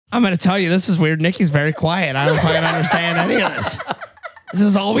I'm going to tell you, this is weird. Nikki's very quiet. I don't fucking understand any of this. This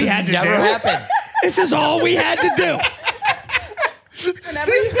is all we had to do. Never happened. This is all we had to do.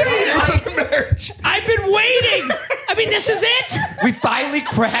 These years of the marriage. I've been waiting. I mean, this is it. We finally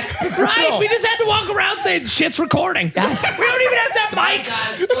cracked the Right. grill. We just had to walk around saying shit's recording. Yes. We don't even have to have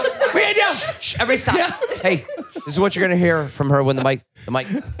mics. We had to. Shh, everybody stop. Yeah. Hey, this is what you're going to hear from her when the mic.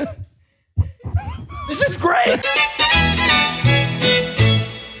 This is great.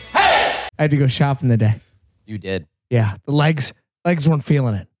 I had to go shopping today. You did. Yeah. The legs weren't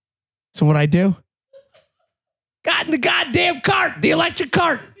feeling it. So what I do? Got in the goddamn cart, the electric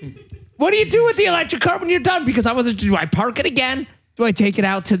cart. What do you do with the electric cart when you're done? Because I wasn't, do I park it again? Do I take it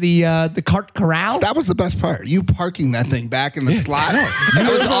out to the cart corral? That was the best part. You parking that thing back in the slot. That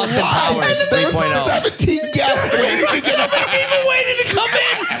was Austin Powers There was 3.0. 17 guests waiting to get out. People waited to come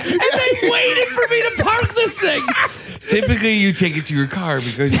in, and they waited for me to park this thing. Typically, you take it to your car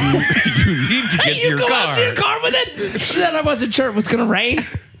because you need to get to You your go car. out to your car with it? Then I wasn't sure it was going to rain.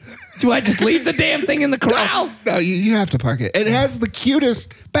 Do I just leave the damn thing in the corral? No, you have to park it. And it has the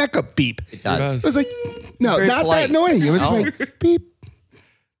cutest backup beep. It does. It was like, no, Very not polite. that annoying. It was Oh. like, beep,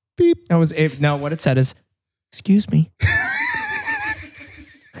 beep. No, what it said is, excuse me.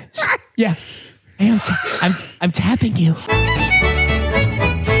 Yeah, I'm tapping you.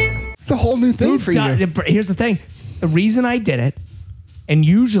 It's a whole new thing for you. Here's the thing. The reason I did it, and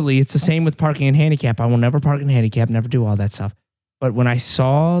usually it's the same with parking and handicap. I will never park in handicap, never do all that stuff. But when I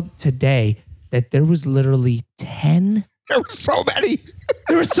saw today that there was literally 10, There were so many.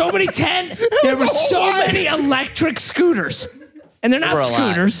 there were so many 10, there were a whole so line. many electric scooters. And they're not There were a lot.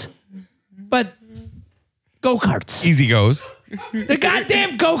 scooters, but go-karts. Easy goes The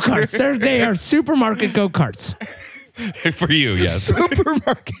goddamn go-karts. They are supermarket go-karts. for you. Yes.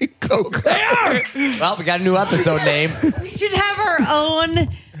 Supermarket Coke. They are. Well, we got a new episode name. We should have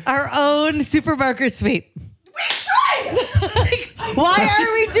our own supermarket suite. We should. Like, why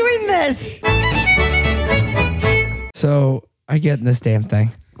are we doing this? So I get in this damn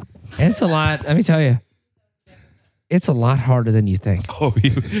thing. And it's a lot. Let me tell you. It's a lot harder than you think. Oh,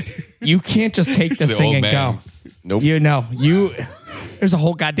 You can't just take this the thing old and man. go. Nope. There's a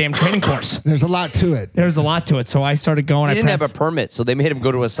whole goddamn training course. There's a lot to it. There's a lot to it. So I started going. He didn't I have a pressed, permit, so they made him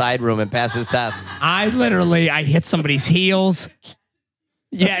go to a side room and pass his test. I hit somebody's heels.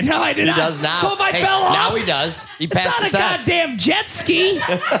 Yeah, no, I did He not. does now. So if I Hey, fell off. now he does. He It's passed not the a test. goddamn jet ski.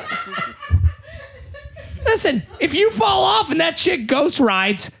 Listen, if you fall off and that shit ghost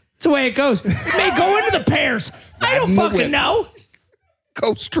rides, it's the way it goes. It may go into the pairs. I don't Riding the fucking whip. know.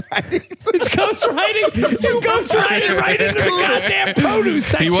 Ghost riding. It's ghost riding. You ghost riding right into the goddamn produce he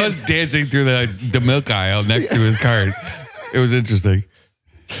section. was dancing through the milk aisle next to his cart. It was interesting.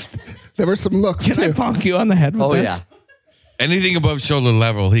 There were some looks Can I too. bonk you on the head with Oh, this? yeah. Anything above shoulder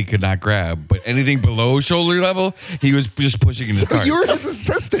level, he could not grab. But anything below shoulder level, he was just pushing in his cart. You were his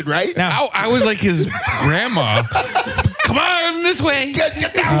assistant, right? Now, I was like his grandma. Come on, this way. Get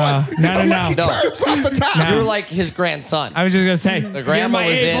that one. no. Lucky Charms off the top. You were like his grandson. I was just gonna say The grandma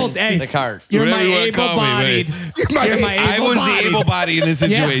was in the cart. You're Whatever my you wanna call me, able-bodied. You're You're my I was the able-bodied. able-bodied in this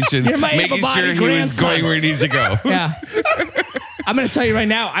situation, You're my making sure able-bodied he was grandson. going where he needs to go. Yeah. I'm gonna tell you right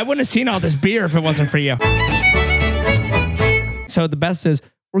now, I wouldn't have seen all this beer if it wasn't for you. So the best is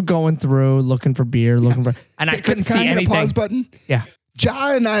we're going through looking for beer, and I couldn't Can see I hit anything. a pause button? Yeah.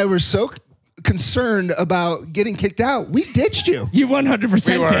 Ja and I were so concerned about getting kicked out. We ditched you. You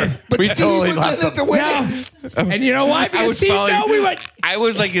 100% did. But We Steve totally was left in it to win it. No. And you know why? I Because was Steve, following. no, we went. I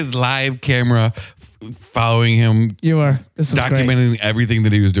was like his live camera, following him, You were. This is great. documenting everything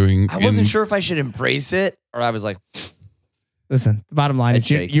that he was doing. I wasn't sure if I should embrace it or I was like, Listen, the bottom line I'd is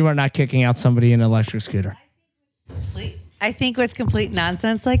shake. you are not kicking out somebody in an electric scooter. I think with complete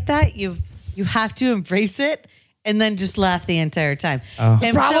nonsense like that, you have to embrace it and then just laugh the entire time.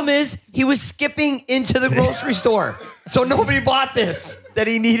 the problem is he was skipping into the grocery store. So nobody bought this, that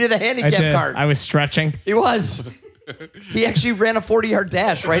he needed a I handicap did. cart. I was stretching. He was. He actually ran a 40-yard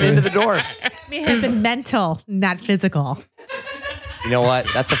dash right into the door. may have been mental, not physical. You know what?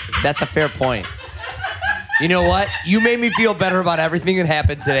 That's a fair point. You know what? You made me feel better about everything that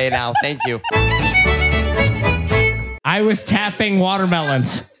happened today now. Thank you. I was tapping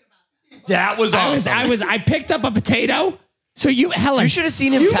watermelons. That was awesome. I picked up a potato. So Helen. You should have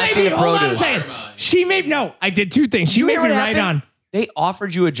seen him you testing made me- the hold on a produce. second. She made, no, I did two things. She You made hear me what right happened? on. They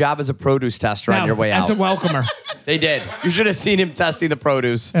offered you a job as a produce tester on No, your way out. as a welcomer. They did. You should have seen him testing the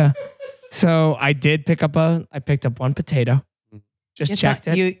produce. Yeah. So I picked up one potato. Just checked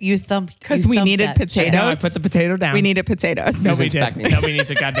it. You thumped Because we needed No, I potatoes. put the potato down. We needed potatoes. Nobody He's did. inspecting. Nobody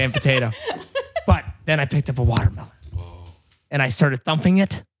needs a goddamn potato. But then I picked up a watermelon. And I started thumping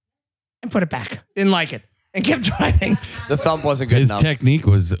it. and put it back. Didn't like it and kept driving. The thump wasn't good His enough. technique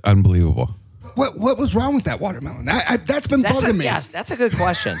was unbelievable. What was wrong with that watermelon? That's been bugging me. Yes, that's a good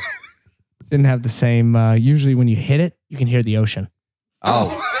question. Didn't have the same. Usually when you hit it, you can hear the ocean.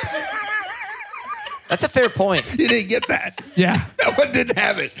 Oh. That's a fair point. You didn't get that. Yeah. That one didn't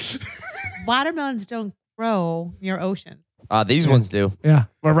have it. Watermelons don't grow near ocean. These ones do. Yeah.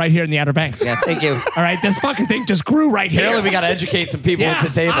 We're right here in the Outer Banks. Yeah, thank you. All right. This fucking thing just grew right here. Apparently, we got to educate some people Yeah. at the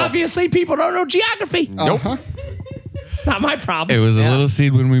table. Obviously, people don't know geography. Nope. Uh-huh. It's not my problem. It was a little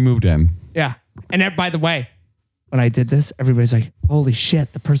seed when we moved in. Yeah. And by the way, when I did this, everybody's like, holy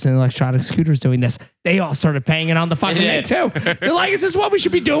shit, the person in the electronic scooter is doing this. They all started banging on the fucking thing too. They're like, is this what we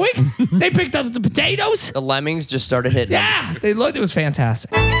should be doing? They picked up the potatoes. The lemmings just started hitting them. Yeah. They looked, it was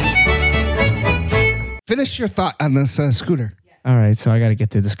fantastic. Finish your thought on this scooter. All right. So I got to get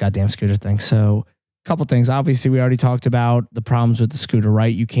through this goddamn scooter thing. So a couple things. Obviously, we already talked about the problems with the scooter,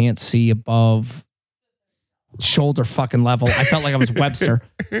 right? You can't see above shoulder fucking level. I felt like I was Webster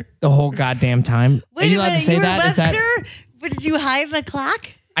the whole goddamn time. Wait Are you a allowed minute, to say you were that? Is Webster? that But did you hide in a clock?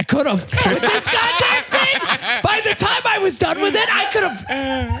 I could have. With this goddamn thing, by the time I was done with it, I could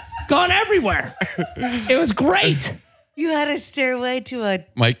have gone everywhere. It was great. You had a stairway to a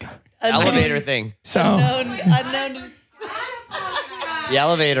Mike, Elevator thing. So unknown. The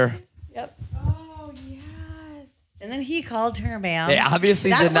elevator. Yep. Oh, yes. And then he called her, ma'am. They obviously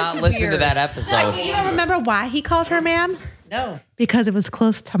That did not was listen to weird. that episode. You don't remember why he called her ma'am? No, Because it was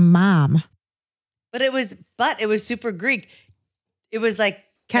close to mom. but it was super Greek. It was like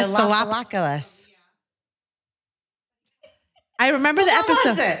Kalakalakas. I remember the episode. What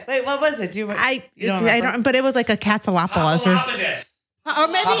was it? Wait, what was it? Do you, I you don't I remember? don't, but it was like a Katsalopolis or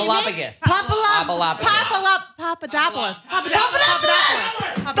maybe Papalophagus. Papalophagus. Papadopoulos.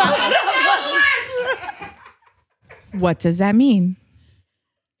 What does that mean?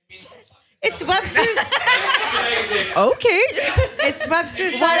 It's Webster's. Okay. It's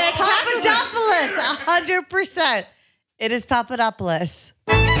Webster's like Papadopoulos. 100%. It is Papadopoulos.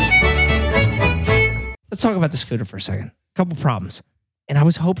 let's talk about the scooter for a second. A couple problems. And I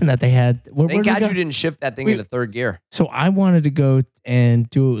was hoping that they had. Thank God you didn't shift that thing into third gear. So I wanted to go and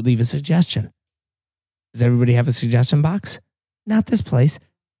leave a suggestion. Does everybody have a suggestion box? Not this place.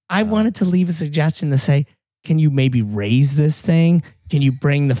 I wanted to leave a suggestion to say, can you maybe raise this thing? Can you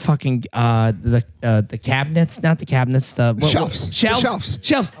bring the fucking the cabinets? Not the cabinets. Shelves. Shelves.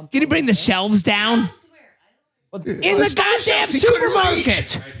 Can you bring the shelves down? In the goddamn shelves he couldn't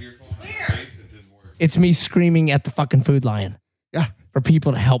supermarket. It's me screaming at the fucking Food Lion Yeah. for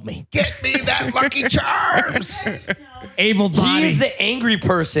people to help me. Get me that Lucky Charms. Able He body. is the angry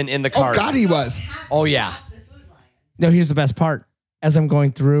person in the Oh, cart. God, he was. Oh, yeah. No, here's the best part. As I'm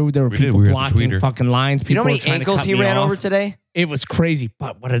going through, there were people We were at the blocking tweeter. fucking lines. You know how People many were trying to ankles cut he me ran off. over today? It was crazy.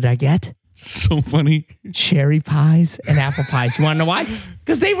 But what did I get? So funny. Cherry pies and apple pies. You want to know why?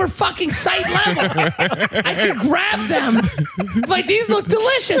 Because they were fucking sight level. I could grab them. Like, these look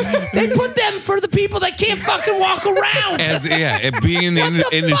delicious. They put them for the people that can't fucking walk around. Being in the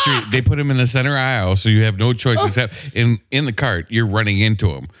industry, fuck? they put him in the center aisle, so you have no choice except in the cart. You're running into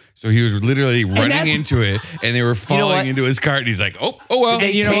him, so he was literally running that's- into it, and they were falling what? into his cart. And he's like, "Oh well."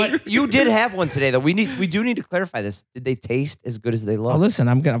 They you know ta- you did have one today, though. We do need to clarify this. Did they taste as good as they look? Oh, listen,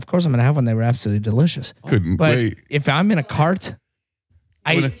 of course I'm gonna have one. They were absolutely delicious. Couldn't But wait. if I'm in a cart,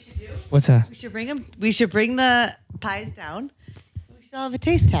 what's that? We should bring them. We should bring the pies down. We should all have a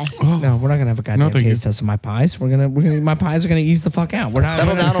taste test. No, we're not gonna have a goddamn thank you. taste test of my pies. my pies are gonna ease the fuck out. We're not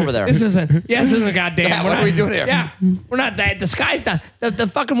Settle down over there. This isn't a goddamn. Yeah, we're what not- are we doing here? Yeah, we're not. The sky's not. The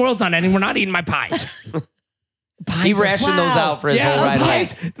fucking world's not ending. We're not eating my pies. He rationed those out for his whole ride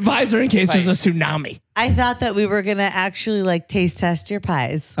home. The pies are in case there's a tsunami. I thought that we were gonna actually like taste test your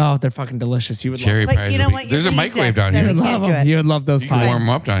pies. Oh, they're fucking delicious. You would Cherry But pies. you know would what? be- There's a You're microwave being down dicks. here. love Can't do them. it. You would love those You can pies. warm them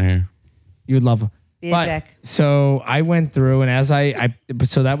up down here. You would love them. Be a dick. So I went through, and as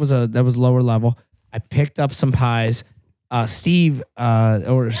so that was lower level. I picked up some pies. Steve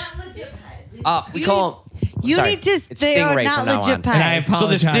We call him. You Sorry, need to. it's They are Stingray not from now legit on. pies. And I So the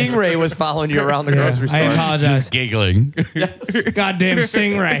apologize. Stingray was following you around the grocery store. I apologize. Just giggling. Goddamn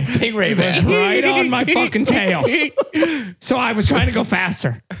stingray. Stingray was man. right on my fucking tail. So I was trying to go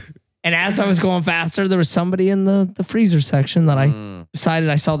faster. And as I was going faster, there was somebody in the freezer section that I decided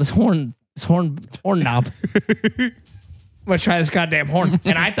I saw this horn knob. I'm gonna try this goddamn horn.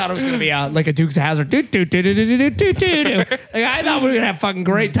 And I thought it was gonna be like a Dukes of Hazzard. Like I thought we were gonna have a fucking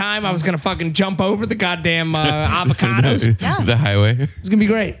great time. I was gonna fucking jump over the goddamn avocados. It The highway. was gonna be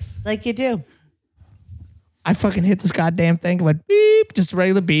great. Like you do. I fucking hit this goddamn thing. Went beep, just a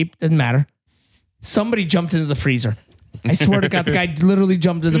regular beep. Doesn't matter. Somebody jumped into the freezer. I swear to God, the guy literally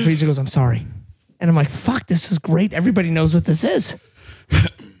jumped to the freezer and goes, I'm sorry. And I'm like, fuck, this is great. Everybody knows what this is.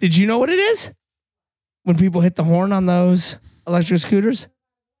 Did you know what it is? When people hit the horn on those electric scooters?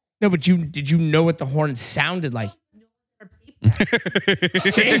 No, but did you know what the horn sounded like? See?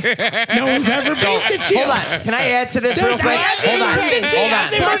 No one's ever beeped at you. Hold on. Can I add to this real quick? Hold on.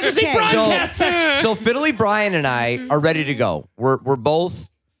 The emergency broadcast section. So Fiddly Brian and I are ready to go. We're both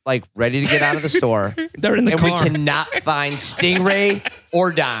like ready to get out of the store. They're in the car. And we cannot find Stingray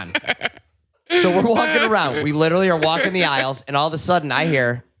or Don. So we're walking around. We literally are walking the aisles, and all of a sudden I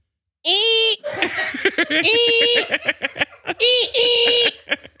hear,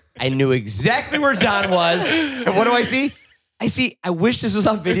 I knew exactly where Don was. And what do I see? I wish this was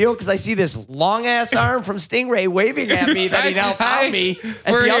on video because I see this long ass arm from Stingray waving at me that he now found me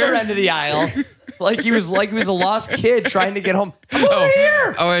at the other end of the aisle. Like he was a lost kid trying to get home. I'm over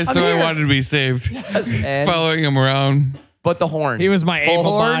here. Oh, so I wanted to be saved. Yes, and- Following him around. But the horn. He was my able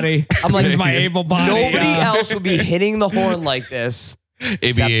body. I'm like, he was my able body. Nobody else would be hitting the horn like this.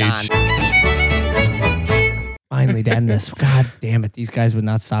 ABH. Finally to end this. God damn it. These guys would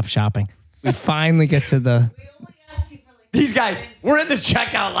not stop shopping. We finally get to the... These guys, we're in the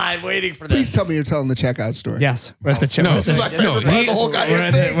checkout line waiting for this. Please tell me you're telling the checkout story. Yes, we're at the checkout. This is my favorite part of the whole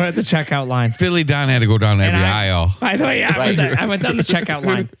goddamn thing. We're at the checkout line. Philly Don had to go down every aisle. By the way, yeah, I went down the checkout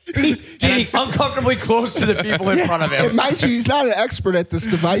line. Getting uncomfortably close to the people in front of him. And mind you, he's not an expert at this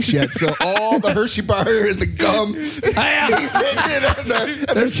device yet, so all the Hershey bar and the gum, he's hitting it at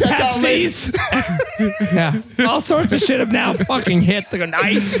the checkout lane. Pepsis. Yeah, all sorts of shit have now fucking hit the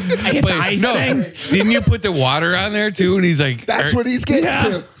ice. I hit the ice thing. Didn't you put the water on there too? And he's like, That's what he's getting Yeah.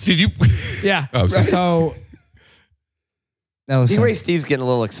 to. Did you? Yeah. Oh, sorry. So. Now listen, Stingray Steve's getting a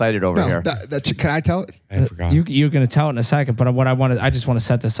little excited over here. Can I tell it? I forgot. you're going to tell it in a second, but what I just want to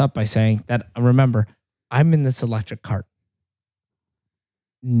set this up by saying that, remember, I'm in this electric cart.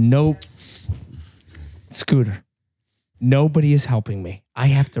 No scooter. Nobody is helping me. I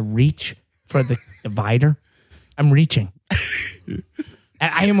have to reach for the divider. I'm reaching.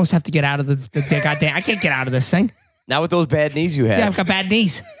 I almost have to get out of the goddamn. I can't get out of this thing. Not with those bad knees you had. Yeah, I've got bad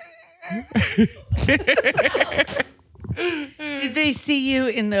knees. Did they see you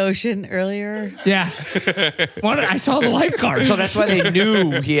in the ocean earlier? Yeah. I saw the lifeguard. So that's why they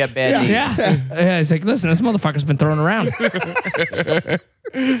knew he had bad knees. Yeah. It's like, listen, this motherfucker's been thrown around.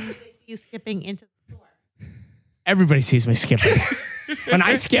 You skipping into the store. Everybody sees me skipping. When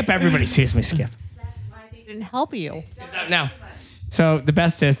I skip, everybody sees me skip. That's why they didn't help you. Now, so the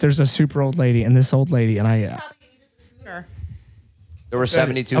best is there's a super old lady, and this old lady, and I. There were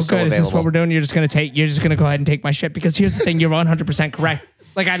 72 still good. available. Is this what we're doing? You're just gonna go ahead and take my shit? Because here's the thing, you're 100% correct.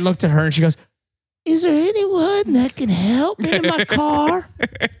 Like I looked at her and she goes, "Is there anyone that can help me in my car?"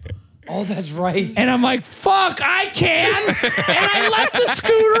 Oh, that's right. And I'm like, "Fuck, I can!" And I left the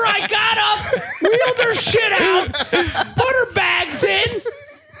scooter. I got up, wheeled her shit out, put her bags in,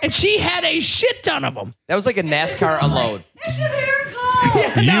 and she had a shit ton of them. That was like a NASCAR unload.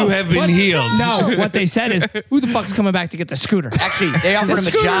 You have been healed. No, what they said is, "Who the fuck's coming back to get the scooter?" Actually, they offered him a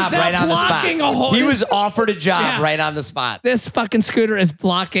scooter's job now right on the blocking spot. a whole- He was offered a job Yeah. right on the spot. This fucking scooter is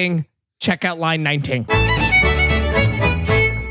blocking checkout line 19.